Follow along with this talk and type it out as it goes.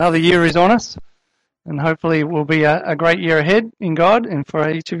Another year is on us, and hopefully it will be a great year ahead in God and for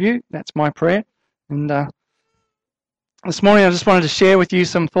each of you. That's my prayer. And this morning I just wanted to share with you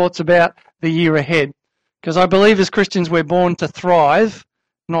some thoughts about the year ahead, because I believe as Christians we're born to thrive,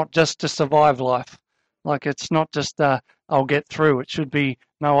 not just to survive life. Like, it's not just I'll get through. It should be,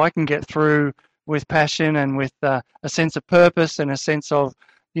 no, I can get through with passion and with a sense of purpose and a sense of,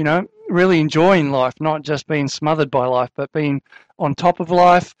 really enjoying life, not just being smothered by life, but being on top of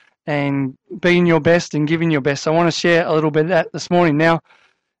life and being your best and giving your best. So I want to share a little bit of that this morning. Now,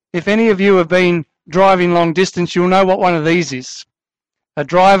 if any of you have been driving long distance, you'll know what one of these is. A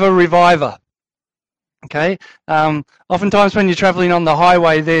driver reviver. Okay? Oftentimes when you're traveling on the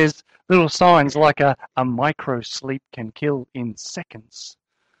highway, there's little signs like a micro sleep can kill in seconds.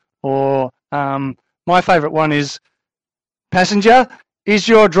 Or my favourite one is, passenger, is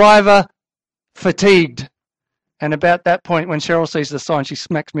your driver fatigued? And about that point, when Cheryl sees the sign, she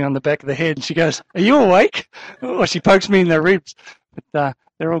smacks me on the back of the head and she goes, are you awake? Or she pokes me in the ribs. But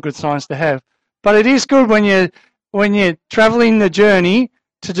they're all good signs to have. But it is good when you're travelling the journey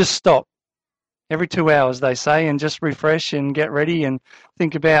to just stop. Every 2 hours, they say, and just refresh and get ready and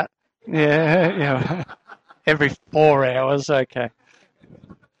think about, every 4 hours, okay.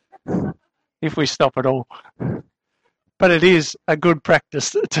 If we stop at all. But it is a good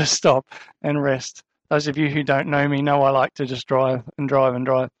practice to stop and rest. Those of you who don't know me know I like to just drive and drive and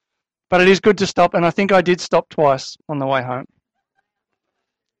drive. But it is good to stop, and I think I did stop twice on the way home.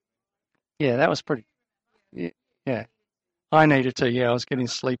 Yeah, that was pretty. Yeah, I needed to. Yeah, I was getting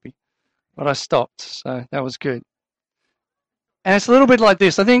sleepy. But I stopped, so that was good. And it's a little bit like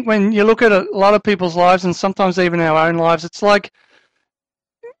this. I think when you look at a lot of people's lives, and sometimes even our own lives, it's like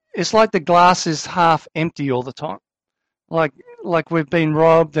the glass is half empty all the time. Like we've been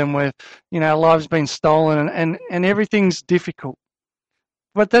robbed and our lives been stolen and everything's difficult.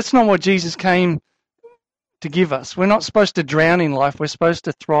 But that's not what Jesus came to give us. We're not supposed to drown in life. We're supposed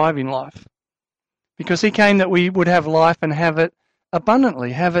to thrive in life. Because he came that we would have life and have it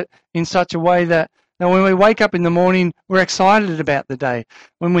abundantly, have it in such a way that when we wake up in the morning, we're excited about the day.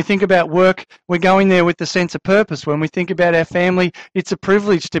 When we think about work, we're going there with the sense of purpose. When we think about our family, it's a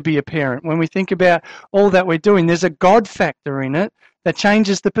privilege to be a parent. When we think about all that we're doing, there's a God factor in it that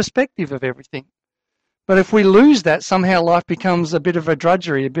changes the perspective of everything. But if we lose that, somehow life becomes a bit of a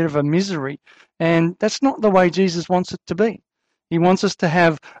drudgery, a bit of a misery. And that's not the way Jesus wants it to be. He wants us to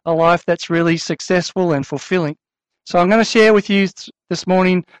have a life that's really successful and fulfilling. So I'm going to share with you this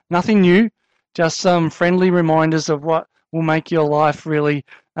morning nothing new, just some friendly reminders of what will make your life really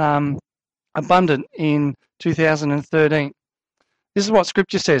abundant in 2013. This is what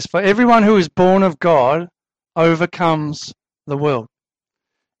Scripture says. For everyone who is born of God overcomes the world.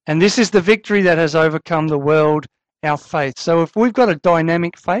 And this is the victory that has overcome the world, our faith. So if we've got a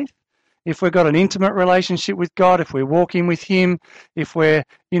dynamic faith, if we've got an intimate relationship with God, if we're walking with Him, if we're,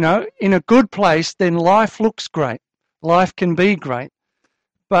 in a good place, then life looks great. Life can be great.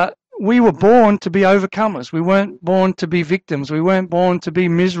 But we were born to be overcomers. We weren't born to be victims. We weren't born to be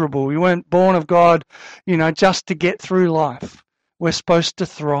miserable. We weren't born of God, just to get through life. We're supposed to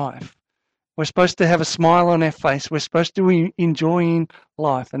thrive. We're supposed to have a smile on our face. We're supposed to be enjoying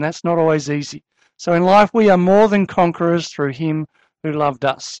life, and that's not always easy. So in life, we are more than conquerors through Him who loved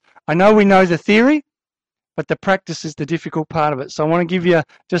us. I know we know the theory, but the practice is the difficult part of it. So I want to give you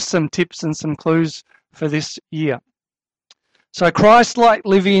just some tips and some clues for this year. So Christ-like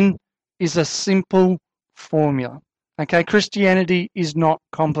living is a simple formula. Okay, Christianity is not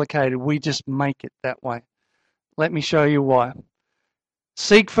complicated. We just make it that way. Let me show you why.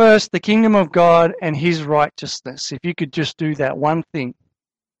 Seek first the kingdom of God and His righteousness. If you could just do that one thing,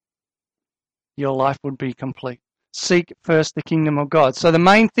 your life would be complete. Seek first the kingdom of God. So the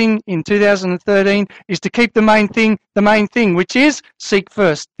main thing in 2013 is to keep the main thing, which is seek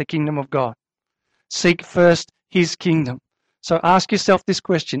first the kingdom of God. Seek first His kingdom. So ask yourself this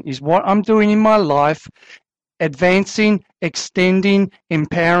question, is what I'm doing in my life advancing, extending,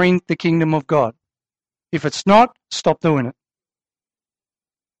 empowering the kingdom of God? If it's not, stop doing it.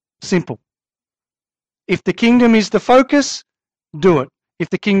 Simple. If the kingdom is the focus, do it. If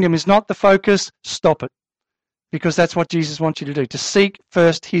the kingdom is not the focus, stop it. Because that's what Jesus wants you to do, to seek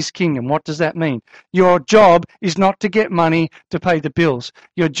first His kingdom. What does that mean? Your job is not to get money to pay the bills.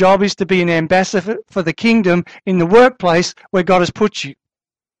 Your job is to be an ambassador for the kingdom in the workplace where God has put you.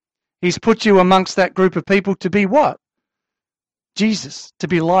 He's put you amongst that group of people to be what? Jesus, to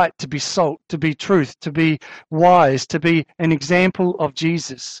be light, to be salt, to be truth, to be wise, to be an example of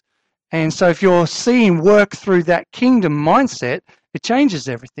Jesus. And so if you're seeing work through that kingdom mindset, it changes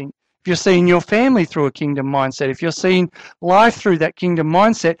everything. if you're seeing your family through a kingdom mindset, if you're seeing life through that kingdom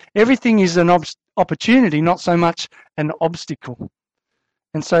mindset, everything is an opportunity, not so much an obstacle.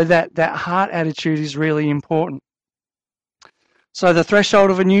 And so that heart attitude is really important. So the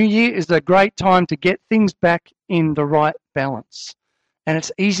threshold of a new year is a great time to get things back in the right balance. And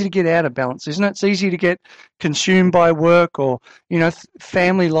it's easy to get out of balance, isn't it? It's easy to get consumed by work, or,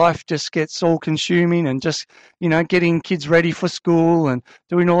 family life just gets all consuming, and just, getting kids ready for school and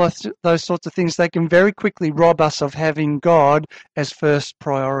doing all those sorts of things. They can very quickly rob us of having God as first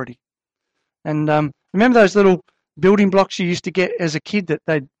priority. And remember those little building blocks you used to get as a kid,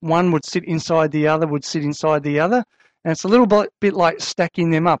 that one would sit inside the other, would sit inside the other? And it's a little bit like stacking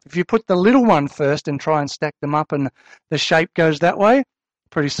them up. If you put the little one first and try and stack them up and the shape goes that way,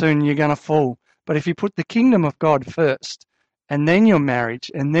 pretty soon you're going to fall. But if you put the kingdom of God first, and then your marriage,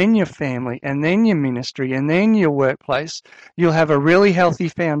 and then your family, and then your ministry, and then your workplace, you'll have a really healthy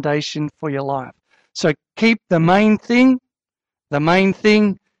foundation for your life. So keep the main thing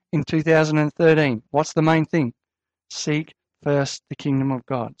in 2013. What's the main thing? Seek first the kingdom of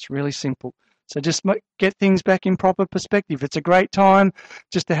God. It's really simple. So just get things back in proper perspective. It's a great time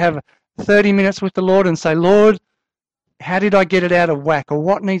just to have 30 minutes with the Lord and say, Lord, how did I get it out of whack? Or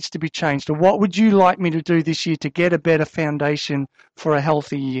what needs to be changed? Or what would you like me to do this year to get a better foundation for a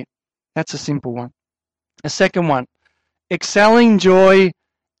healthy year? That's a simple one. A second one, excelling joy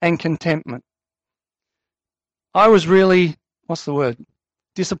and contentment. I was really,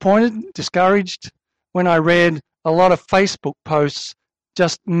 disappointed, discouraged when I read a lot of Facebook posts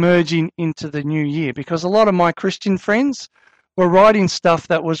just merging into the new year, because a lot of my Christian friends were writing stuff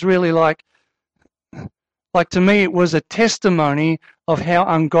that was really like to me, it was a testimony of how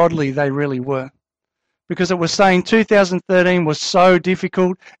ungodly they really were. Because it was saying 2013 was so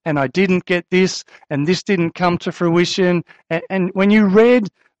difficult, and I didn't get this, and this didn't come to fruition. And when you read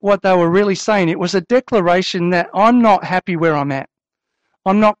what they were really saying, it was a declaration that I'm not happy where I'm at.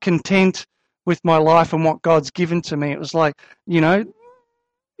 I'm not content with my life and what God's given to me. It was like,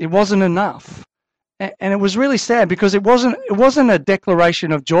 it wasn't enough. And it was really sad, because it wasn't a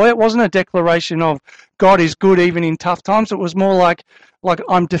declaration of joy. It wasn't a declaration of God is good even in tough times. It was more like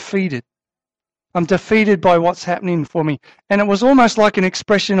I'm defeated. I'm defeated by what's happening for me. And it was almost like an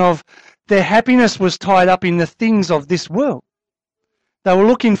expression of their happiness was tied up in the things of this world. They were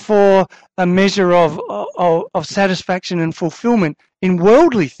looking for a measure of satisfaction and fulfillment in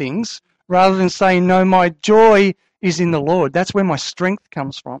worldly things, rather than saying, no, my joy is in the Lord. That's where my strength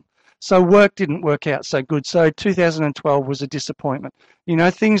comes from. So work didn't work out so good. So 2012 was a disappointment.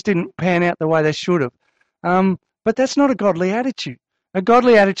 Things didn't pan out the way they should have. But that's not a godly attitude. A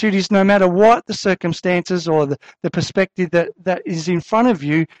godly attitude is, no matter what the circumstances or the perspective that is in front of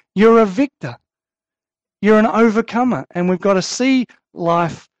you, you're a victor. You're an overcomer. And we've got to see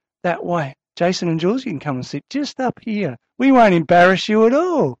life that way. Jason and Jules, you can come and sit just up here. We won't embarrass you at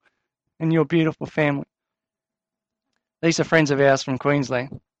all. And your beautiful family. These are friends of ours from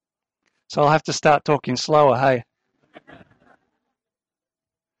Queensland. So I'll have to start talking slower, hey?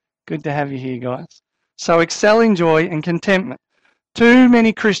 Good to have you here, guys. So excel in joy and contentment. Too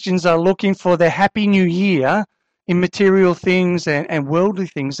many Christians are looking for their happy new year in material things and worldly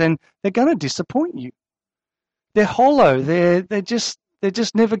things, and they're going to disappoint you. They're hollow. They're just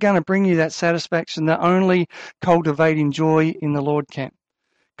never going to bring you that satisfaction that only cultivating joy in the Lord can.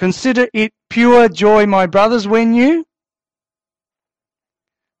 Consider it pure joy, my brothers, when you...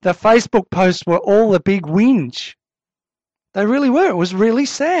 The Facebook posts were all a big whinge. They really were. It was really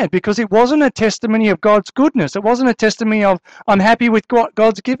sad, because it wasn't a testimony of God's goodness. It wasn't a testimony of, I'm happy with what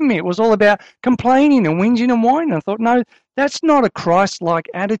God's given me. It was all about complaining and whinging and whining. I thought, no, that's not a Christ-like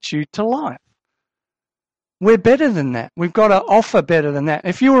attitude to life. We're better than that. We've got to offer better than that.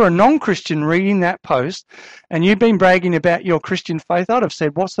 If you were a non-Christian reading that post and you've been bragging about your Christian faith, I'd have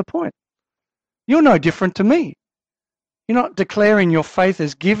said, what's the point? You're no different to me. You're not declaring your faith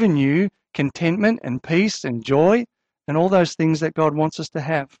has given you contentment and peace and joy and all those things that God wants us to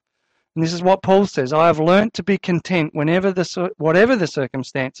have. And this is what Paul says, I have learnt to be content whatever the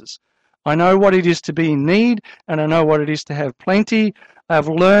circumstances. I know what it is to be in need, and I know what it is to have plenty. I have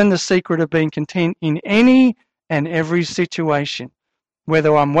learned the secret of being content in any and every situation,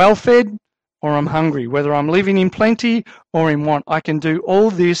 whether I'm well-fed or I'm hungry, whether I'm living in plenty or in want. I can do all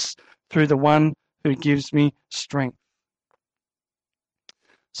this through the one who gives me strength.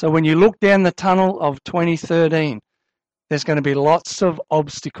 So when you look down the tunnel of 2013, there's going to be lots of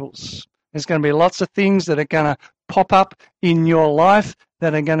obstacles. There's going to be lots of things that are going to pop up in your life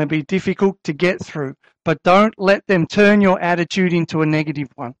that are going to be difficult to get through. But don't let them turn your attitude into a negative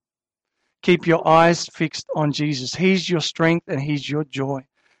one. Keep your eyes fixed on Jesus. He's your strength and He's your joy.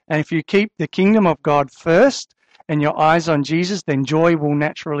 And if you keep the kingdom of God first and your eyes on Jesus, then joy will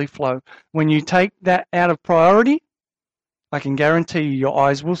naturally flow. When you take that out of priority, I can guarantee you your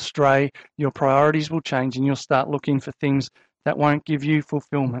eyes will stray, your priorities will change, and you'll start looking for things that won't give you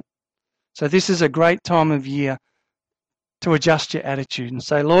fulfillment. So this is a great time of year to adjust your attitude and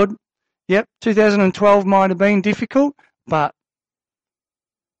say, Lord, yep, 2012 might have been difficult, but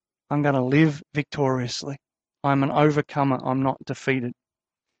I'm going to live victoriously. I'm an overcomer. I'm not defeated.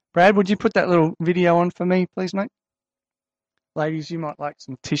 Brad, would you put that little video on for me, please, mate? Ladies, you might like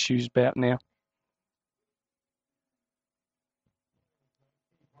some tissues about now.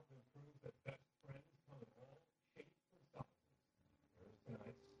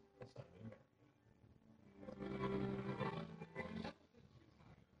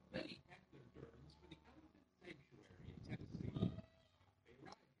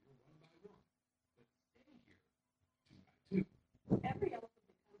 Every elephant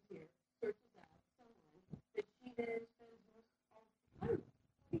that comes here searches out someone that she then spends most of the time with.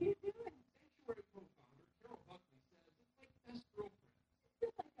 What are you doing? Sanctuary co-founder Carol Buckley says it's like best girlfriend. It's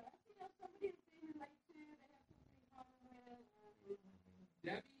just like us, somebody that they relate to, they have something in common with.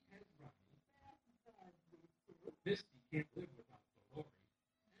 Debbie has Rodney. Misty can't live without Dolores.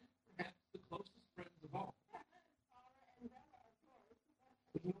 And perhaps the closest friends of all. Tara and Bella, of course.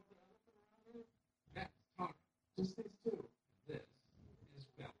 There's no other elephant around here? That's Tara. Just these two. This is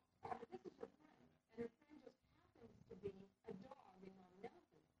Bella. This is her friend, and her friend just happens to be a dog and not an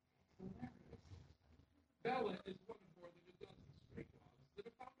elephant. Bella is one of more than a dozen stray dogs that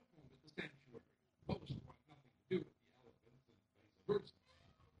have found a home at the sanctuary. Most want nothing to do with the elephants and vice versa.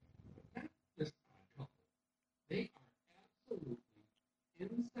 But not this odd couple. They are absolutely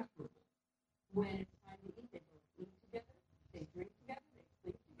inseparable. When it's time to eat, they both eat together, they drink together, they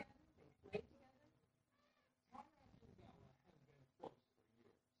sleep together, they play together. Tara and Bella have been close for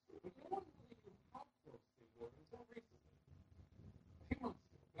years, but no one really knew how close they were until recently. A few months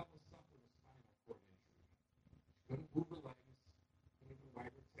ago, Bella suffered a spinal cord injury. She couldn't move her legs, couldn't even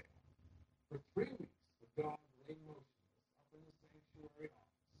wag her tail. For 3 weeks, the dog lay motionless up in the sanctuary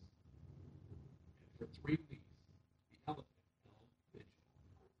office. And for 3 weeks, the elephant held vigil.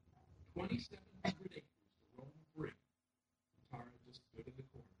 2,700 acres to roam free. And Tara just stood in the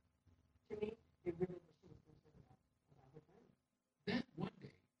corner. To me, it really was sort of concerned about her friend. Then one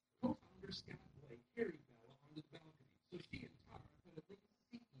day, co-founder Scott Blake carried Bella on the balcony so she and Tara could at least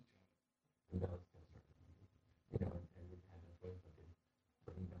see each other. And Bella's concerned. And we had a way of bringing Bella down to see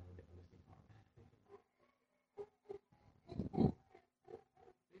Tara.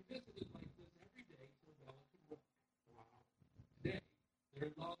 They visited like this every day till Bella could walk. Wow. Today,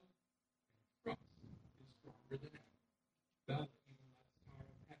 their love and trust is stronger than ever. Bella even lets Tara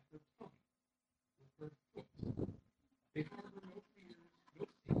pat her tummy with her foot. They harbor no fears, no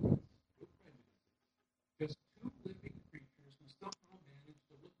secrets, no prejudices. Just two living creatures who somehow manage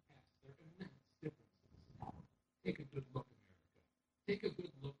to look past their immense differences. Take a good look, America. Take a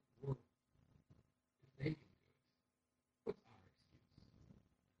good look, world. If they can do it, what's our excuse?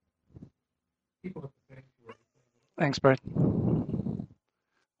 People at the sanctuary say, Thanks, Brad.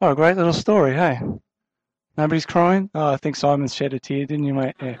 Oh, a great little story, hey? Nobody's crying? Oh, I think Simon shed a tear, didn't you,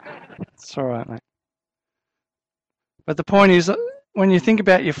 mate? Yeah. It's all right, mate. But the point is, when you think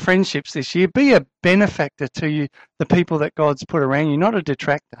about your friendships this year, be a benefactor to you, the people that God's put around you, not a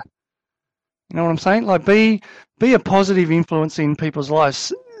detractor. You know what I'm saying? Like, be a positive influence in people's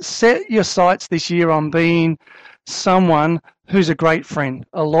lives. Set your sights this year on being someone who's a great friend,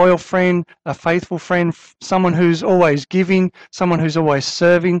 a loyal friend, a faithful friend, someone who's always giving, someone who's always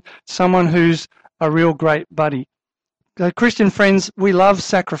serving, someone who's a real great buddy. Christian friends, we love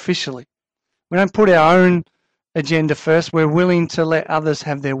sacrificially. We don't put our own agenda first. We're willing to let others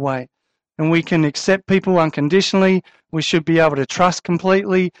have their way. And we can accept people unconditionally. We should be able to trust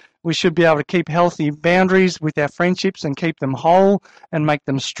completely. We should be able to keep healthy boundaries with our friendships and keep them whole and make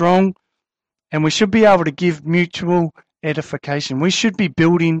them strong. And we should be able to give mutual edification. We should be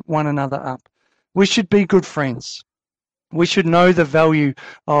building one another up. We should be good friends. We should know the value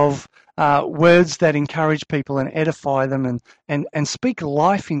of words that encourage people and edify them and speak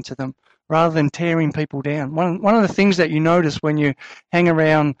life into them rather than tearing people down. One of the things that you notice when you hang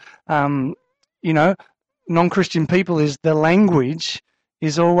around, non-Christian people is the language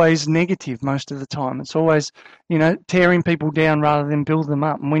is always negative most of the time. It's always, tearing people down rather than build them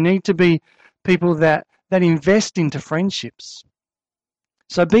up. And we need to be people that invest into friendships.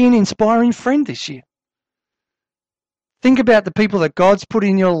 So be an inspiring friend this year. Think about the people that God's put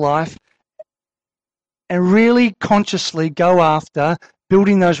in your life and really consciously go after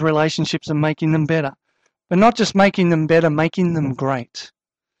building those relationships and making them better. But not just making them better, making them great.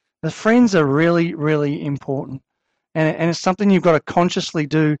 The friends are really, really important. And it's something you've got to consciously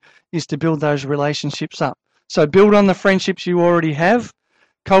do, is to build those relationships up. So build on the friendships you already have.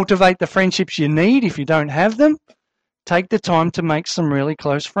 Cultivate the friendships you need if you don't have them. Take the time to make some really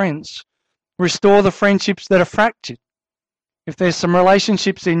close friends. Restore the friendships that are fractured. If there's some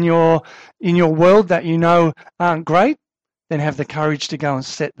relationships in your world that you know aren't great, then have the courage to go and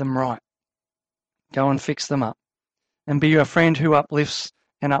set them right. Go and fix them up. And be a friend who uplifts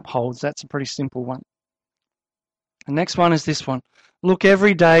and upholds. That's a pretty simple one. The next one is this one. Look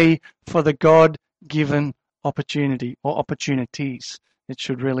every day for the God-given opportunity, or opportunities, it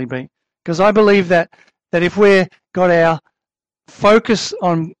should really be. Because I believe that if we've got our focus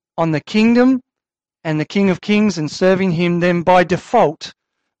on the kingdom and the King of Kings and serving him, then by default,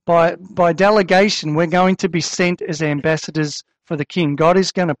 by delegation, we're going to be sent as ambassadors for the King. God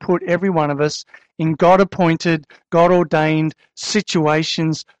is going to put every one of us in God-appointed, God-ordained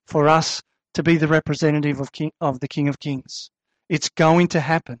situations for us to be the representative of the King of Kings. It's going to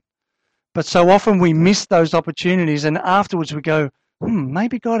happen. But so often we miss those opportunities, and afterwards we go,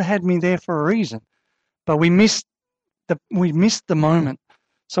 maybe God had me there for a reason. But we missed the moment.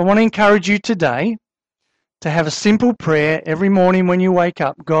 So I want to encourage you today to have a simple prayer every morning when you wake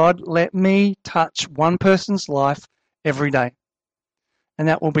up. God, let me touch one person's life every day. And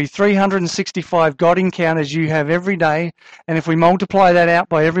that will be 365 God encounters you have every day. And if we multiply that out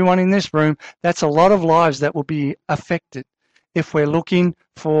by everyone in this room, that's a lot of lives that will be affected if we're looking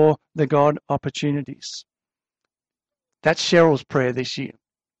for the God opportunities. That's Cheryl's prayer this year.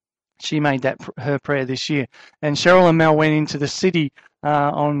 She made that her prayer this year. And Cheryl and Mel went into the city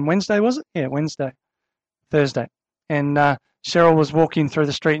on Wednesday, was it? Yeah, Thursday. And Cheryl was walking through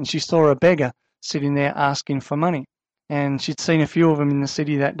the street and she saw a beggar sitting there asking for money. And she'd seen a few of them in the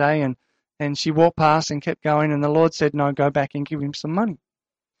city that day, and she walked past and kept going, and the Lord said, no, go back and give him some money.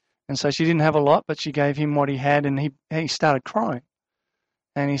 And so she didn't have a lot, but she gave him what he had, and he started crying.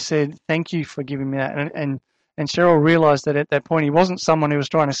 And he said, thank you for giving me that. And Cheryl realized that at that point he wasn't someone who was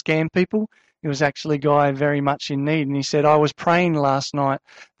trying to scam people. He was actually a guy very much in need. And he said, I was praying last night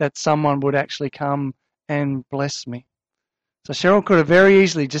that someone would actually come and bless me. So Cheryl could have very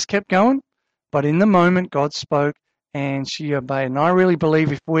easily just kept going, but in the moment God spoke and she obeyed. And I really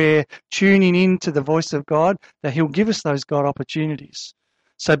believe if we're tuning in to the voice of God, that he'll give us those God opportunities.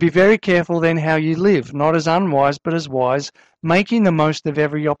 So be very careful then how you live, not as unwise but as wise, making the most of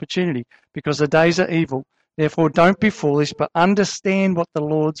every opportunity, because the days are evil. Therefore don't be foolish, but understand what the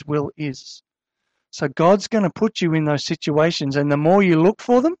Lord's will is. So God's going to put you in those situations, and the more you look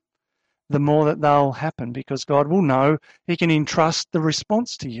for them, the more that they'll happen, because God will know he can entrust the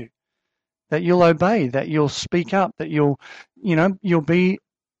response to you, that you'll obey, that you'll speak up, that you'll be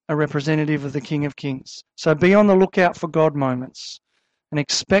a representative of the King of Kings. So be on the lookout for God moments and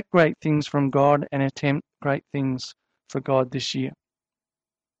expect great things from God and attempt great things for God this year.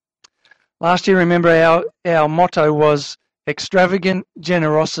 Last year, remember, our motto was extravagant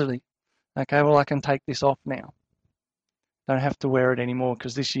generosity. Okay, well, I can take this off now. Don't have to wear it anymore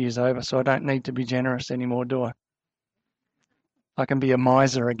because this year's over, so I don't need to be generous anymore, do I? I can be a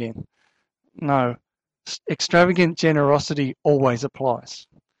miser again. No, extravagant generosity always applies.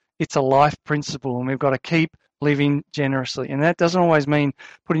 It's a life principle, and we've got to keep living generously. And that doesn't always mean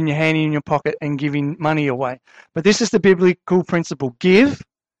putting your hand in your pocket and giving money away. But this is the biblical principle. Give,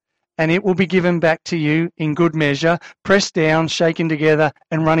 and it will be given back to you in good measure, pressed down, shaken together,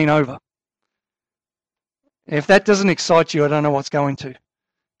 and running over. If that doesn't excite you, I don't know what's going to.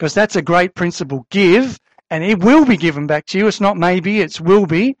 Because that's a great principle. Give, and it will be given back to you. It's not maybe, it's will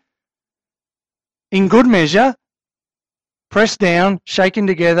be. In good measure, pressed down, shaken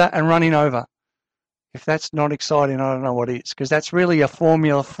together, and running over. If that's not exciting, I don't know what is. Because that's really a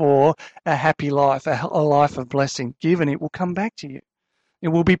formula for a happy life, a life of blessing. Give, and it will come back to you. It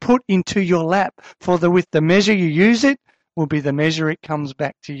will be put into your lap. For with the measure you use it, will be the measure it comes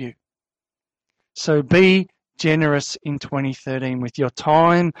back to you. So be generous in 2013 with your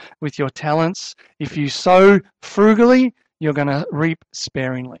time, with your talents. If you sow frugally, you're going to reap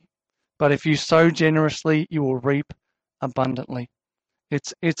sparingly. But if you sow generously, you will reap abundantly.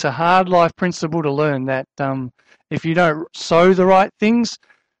 It's a hard life principle to learn that if you don't sow the right things,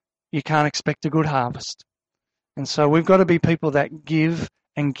 you can't expect a good harvest. And so we've got to be people that give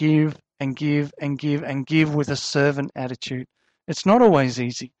and give and give and give and give with a servant attitude. It's not always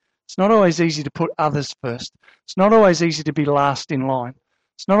easy. It's not always easy to put others first. It's not always easy to be last in line.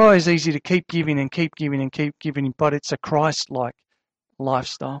 It's not always easy to keep giving and keep giving and keep giving, but it's a Christ-like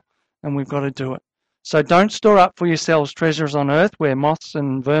lifestyle, and we've got to do it. So don't store up for yourselves treasures on earth where moths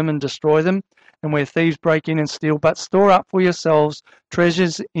and vermin destroy them and where thieves break in and steal, but store up for yourselves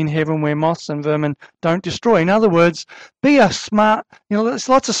treasures in heaven where moths and vermin don't destroy. In other words, be a smart, there's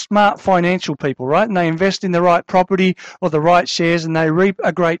lots of smart financial people, right? And they invest in the right property or the right shares and they reap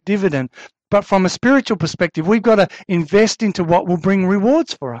a great dividend. But from a spiritual perspective, we've got to invest into what will bring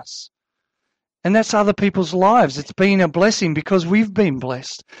rewards for us. And that's other people's lives. It's been a blessing because we've been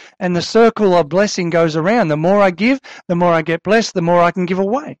blessed. And the circle of blessing goes around. The more I give, the more I get blessed, the more I can give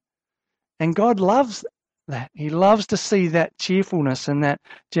away. And God loves that. He loves to see that cheerfulness and that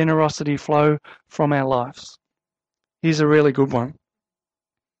generosity flow from our lives. Here's a really good one.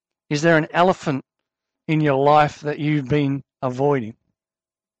 Is there an elephant in your life that you've been avoiding?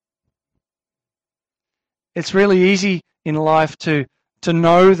 It's really easy in life to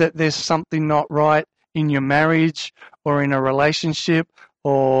know that there's something not right in your marriage or in a relationship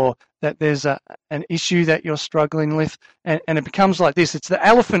or that there's an issue that you're struggling with. And it becomes like this. It's the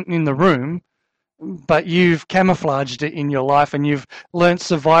elephant in the room, but you've camouflaged it in your life and you've learnt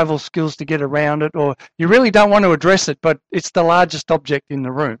survival skills to get around it, or you really don't want to address it, but it's the largest object in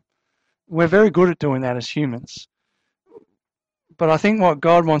the room. We're very good at doing that as humans. But I think what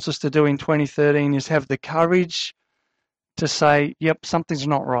God wants us to do in 2013 is have the courage to say, yep, something's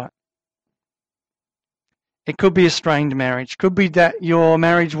not right. It could be a strained marriage. Could be that your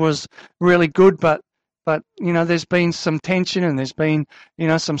marriage was really good, but there's been some tension and there's been,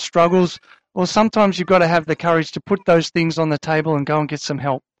 some struggles. Or sometimes you've got to have the courage to put those things on the table and go and get some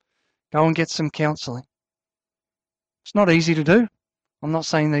help. Go and get some counseling. It's not easy to do. I'm not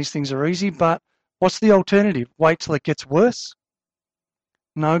saying these things are easy, but what's the alternative? Wait till it gets worse?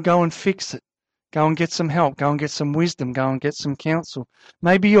 No, go and fix it. Go and get some help. Go and get some wisdom. Go and get some counsel.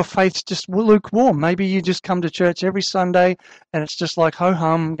 Maybe your faith's just lukewarm. Maybe you just come to church every Sunday and it's just like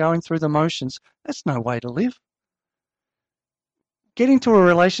ho-hum, going through the motions. That's no way to live. Get into a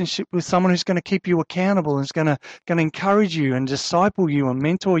relationship with someone who's going to keep you accountable and is going to encourage you and disciple you and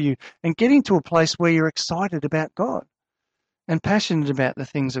mentor you, and get into a place where you're excited about God and passionate about the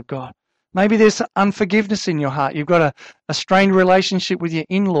things of God. Maybe there's unforgiveness in your heart. You've got a strained relationship with your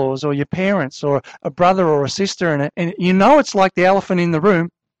in-laws or your parents or a brother or a sister, and it's like the elephant in the room,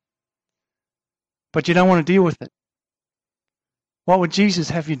 but you don't want to deal with it. What would Jesus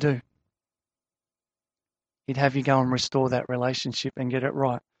have you do? He'd have you go and restore that relationship and get it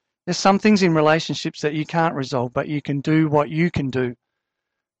right. There's some things in relationships that you can't resolve, but you can do what you can do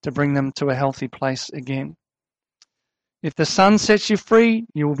to bring them to a healthy place again. If the Son sets you free,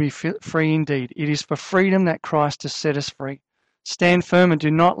 you will be free indeed. It is for freedom that Christ has set us free. Stand firm and do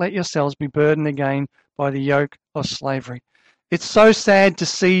not let yourselves be burdened again by the yoke of slavery. It's so sad to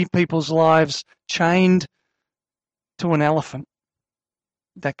see people's lives chained to an elephant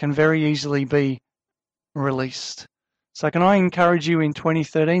that can very easily be released. So can I encourage you in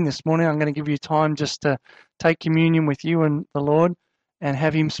 2013, this morning, I'm going to give you time just to take communion with you and the Lord and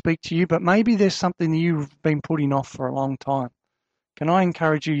have Him speak to you. But maybe there's something that you've been putting off for a long time. Can I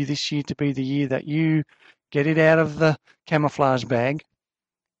encourage you this year to be the year that you get it out of the camouflage bag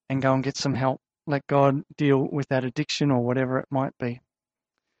and go and get some help? Let God deal with that addiction or whatever it might be.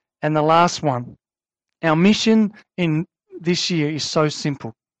 And the last one, our mission in this year is so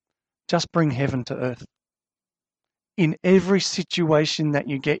simple. Just bring heaven to earth. In every situation that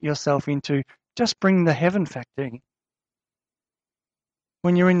you get yourself into, just bring the heaven factor in.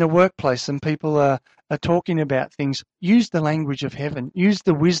 When you're in the workplace and people are talking about things, use the language of heaven. Use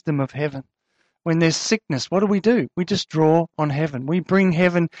the wisdom of heaven. When there's sickness, what do? We just draw on heaven. We bring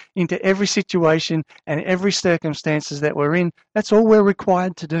heaven into every situation and every circumstances that we're in. That's all we're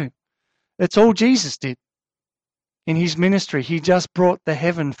required to do. That's all Jesus did in His ministry. He just brought the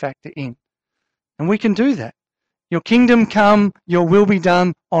heaven factor in. And we can do that. Your kingdom come, your will be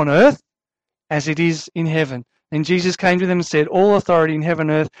done on earth as it is in heaven. And Jesus came to them and said, all authority in heaven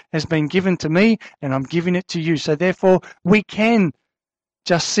and earth has been given to me, and I'm giving it to you. So therefore, we can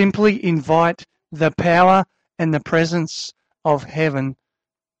just simply invite the power and the presence of heaven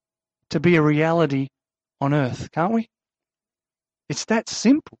to be a reality on earth, can't we? It's that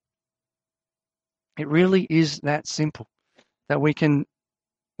simple. It really is that simple, that we can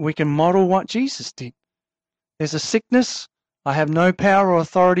model what Jesus did. There's a sickness. I have no power or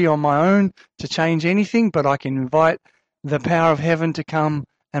authority on my own to change anything, but I can invite the power of heaven to come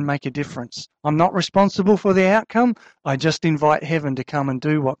and make a difference. I'm not responsible for the outcome. I just invite heaven to come and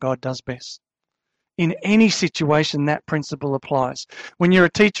do what God does best. In any situation, that principle applies. When you're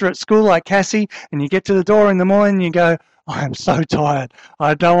a teacher at school like Cassie and you get to the door in the morning and you go, I am so tired.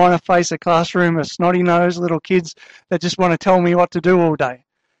 I don't want to face a classroom of snotty-nosed little kids that just want to tell me what to do all day.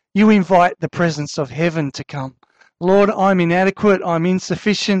 You invite the presence of heaven to come. Lord, I'm inadequate, I'm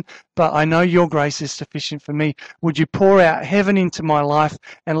insufficient, but I know your grace is sufficient for me. Would you pour out heaven into my life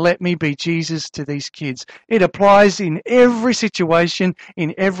and let me be Jesus to these kids? It applies in every situation,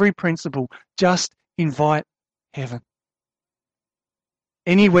 in every principle. Just invite heaven.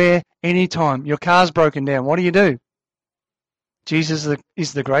 Anywhere, anytime. Your car's broken down. What do? Jesus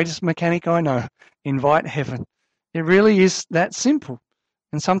is the greatest mechanic I know. Invite heaven. It really is that simple.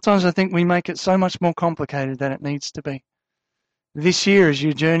 And sometimes I think we make it so much more complicated than it needs to be. This year, as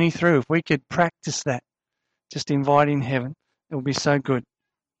you journey through, if we could practice that, just inviting heaven, it will be so good.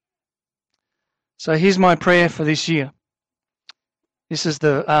 So here's my prayer for this year. This is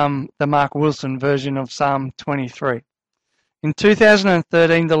the Mark Wilson version of Psalm 23. In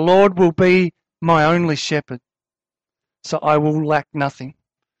 2013, the Lord will be my only shepherd, so I will lack nothing.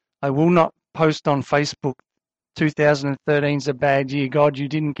 I will not post on Facebook, 2013 is a bad year. God, you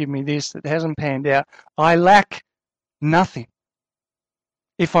didn't give me this. It hasn't panned out. I lack nothing.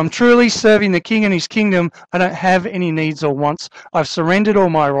 If I'm truly serving the King and his kingdom, I don't have any needs or wants. I've surrendered all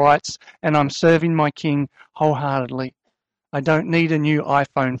my rights and I'm serving my King wholeheartedly. I don't need a new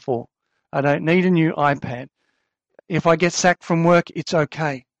iPhone 4. I don't need a new iPad. If I get sacked from work, it's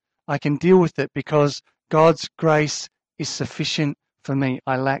okay. I can deal with it because God's grace is sufficient for me.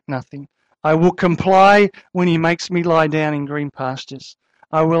 I lack nothing. I will comply when he makes me lie down in green pastures.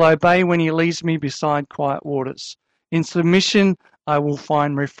 I will obey when he leads me beside quiet waters. In submission, I will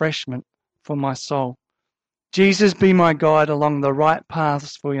find refreshment for my soul. Jesus, be my guide along the right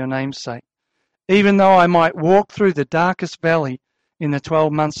paths for your name's sake. Even though I might walk through the darkest valley in the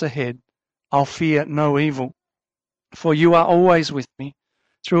 12 months ahead, I'll fear no evil, for you are always with me.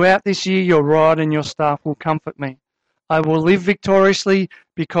 Throughout this year, your rod and your staff will comfort me. I will live victoriously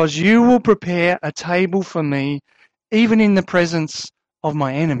because you will prepare a table for me, even in the presence of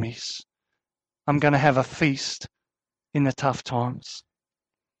my enemies. I'm going to have a feast in the tough times.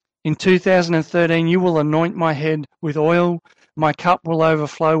 In 2013, you will anoint my head with oil. My cup will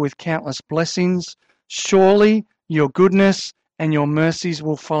overflow with countless blessings. Surely your goodness and your mercies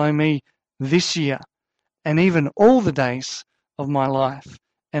will follow me this year and even all the days of my life,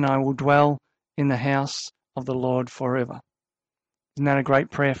 and I will dwell in the house of the Lord forever. Isn't that a great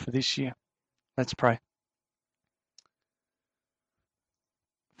prayer for this year? Let's pray.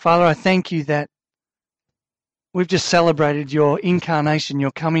 Father, I thank you that we've just celebrated your incarnation,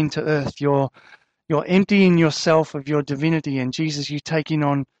 your coming to earth, your emptying yourself of your divinity, and Jesus, you taking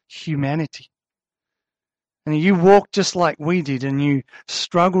on humanity. And you walked just like we did, and you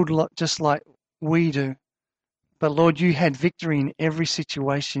struggled just like we do. But Lord, you had victory in every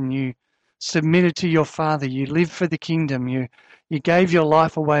situation. You submitted to your Father. You lived for the kingdom. You gave your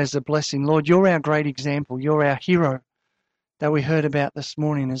life away as a blessing. Lord, you're our great example. You're our hero that we heard about this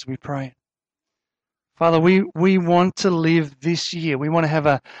morning as we pray. Father, we want to live this year. We want to have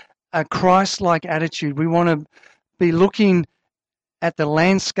a Christ-like attitude. We want to be looking at the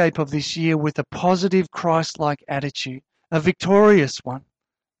landscape of this year with a positive Christ-like attitude, a victorious one,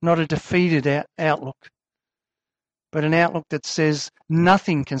 not a defeated outlook, but an outlook that says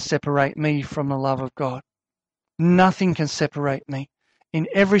nothing can separate me from the love of God. Nothing can separate me. In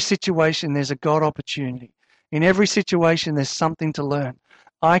every situation, there's a God opportunity. In every situation, there's something to learn.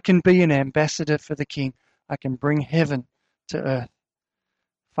 I can be an ambassador for the King. I can bring heaven to earth.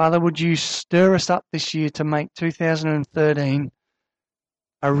 Father, would you stir us up this year to make 2013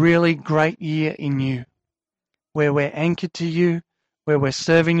 a really great year in you, where we're anchored to you, where we're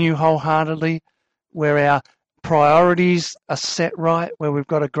serving you wholeheartedly, where our priorities are set right, where we've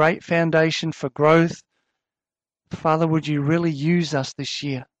got a great foundation for growth. Father, would you really use us this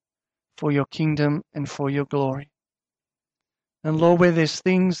year for your kingdom and for your glory? And Lord, where there's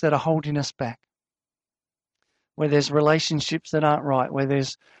things that are holding us back, where there's relationships that aren't right, where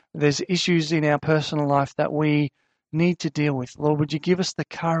there's issues in our personal life that we need to deal with, Lord, would you give us the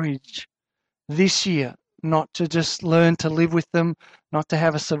courage this year not to just learn to live with them, not to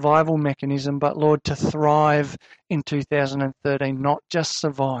have a survival mechanism, but Lord, to thrive in 2013, not just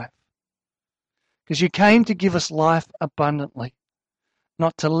survive. Because you came to give us life abundantly,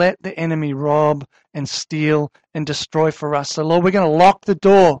 not to let the enemy rob and steal and destroy for us. So Lord, we're going to lock the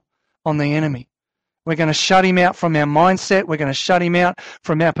door on the enemy. We're going to shut him out from our mindset. We're going to shut him out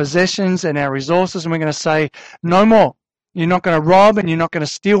from our possessions and our resources. And we're going to say, no more. You're not going to rob and you're not going to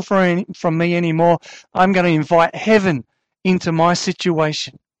steal from me anymore. I'm going to invite heaven into my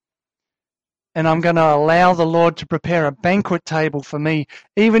situation. And I'm going to allow the Lord to prepare a banquet table for me,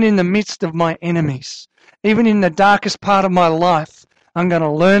 even in the midst of my enemies, even in the darkest part of my life. I'm going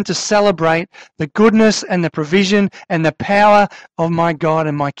to learn to celebrate the goodness and the provision and the power of my God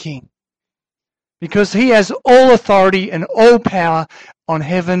and my King. Because he has all authority and all power on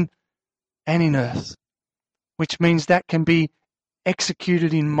heaven and in earth, which means that can be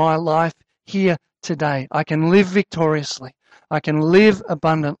executed in my life here today. I can live victoriously. I can live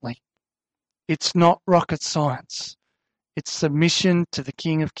abundantly. It's not rocket science. It's submission to the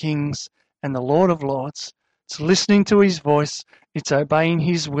King of Kings and the Lord of Lords. It's listening to his voice. It's obeying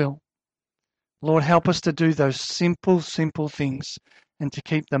his will. Lord, help us to do those simple things and to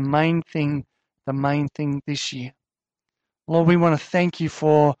keep the main thing this year. Lord, we want to thank you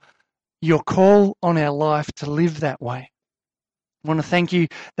for your call on our life to live that way. I want to thank you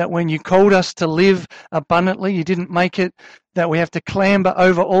that when you called us to live abundantly, you didn't make it that we have to clamber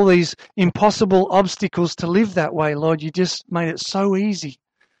over all these impossible obstacles to live that way, Lord. You just made it so easy,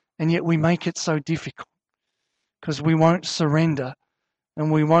 and yet we make it so difficult because we won't surrender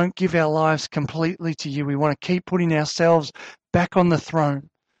and we won't give our lives completely to you. We want to keep putting ourselves back on the throne.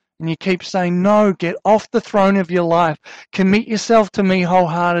 And you keep saying, no, get off the throne of your life. Commit yourself to me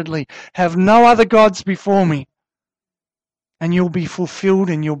wholeheartedly. Have no other gods before me. And you'll be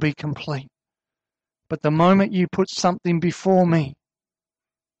fulfilled and you'll be complete. But the moment you put something before me,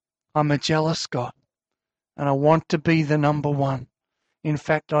 I'm a jealous God. And I want to be the number one. In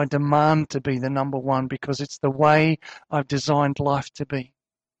fact, I demand to be the number one because it's the way I've designed life to be.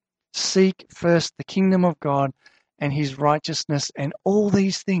 Seek first the kingdom of God and his righteousness, and all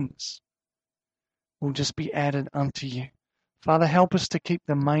these things will just be added unto you. Father, help us to keep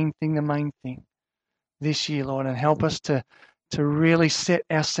the main thing this year, Lord, and help us to really set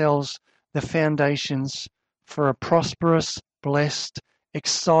ourselves the foundations for a prosperous, blessed,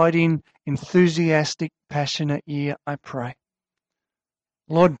 exciting, enthusiastic, passionate year, I pray.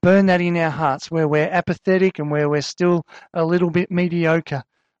 Lord, burn that in our hearts where we're apathetic and where we're still a little bit mediocre.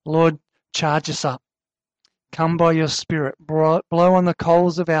 Lord, charge us up. Come by your Spirit, blow on the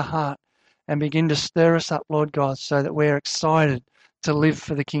coals of our heart and begin to stir us up, Lord God, so that we're excited to live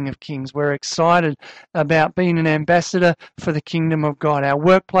for the King of Kings. We're excited about being an ambassador for the kingdom of God. Our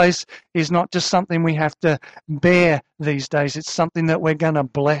workplace is not just something we have to bear these days. It's something that we're going to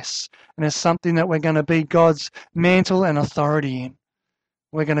bless, and it's something that we're going to be God's mantle and authority in.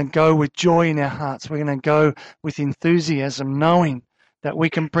 We're going to go with joy in our hearts. We're going to go with enthusiasm, knowing that we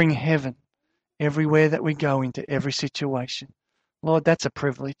can bring heaven everywhere that we go into every situation. Lord, that's a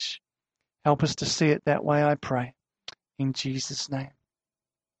privilege. Help us to see it that way, I pray. In Jesus' name.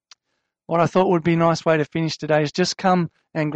 What I thought would be a nice way to finish today is just come and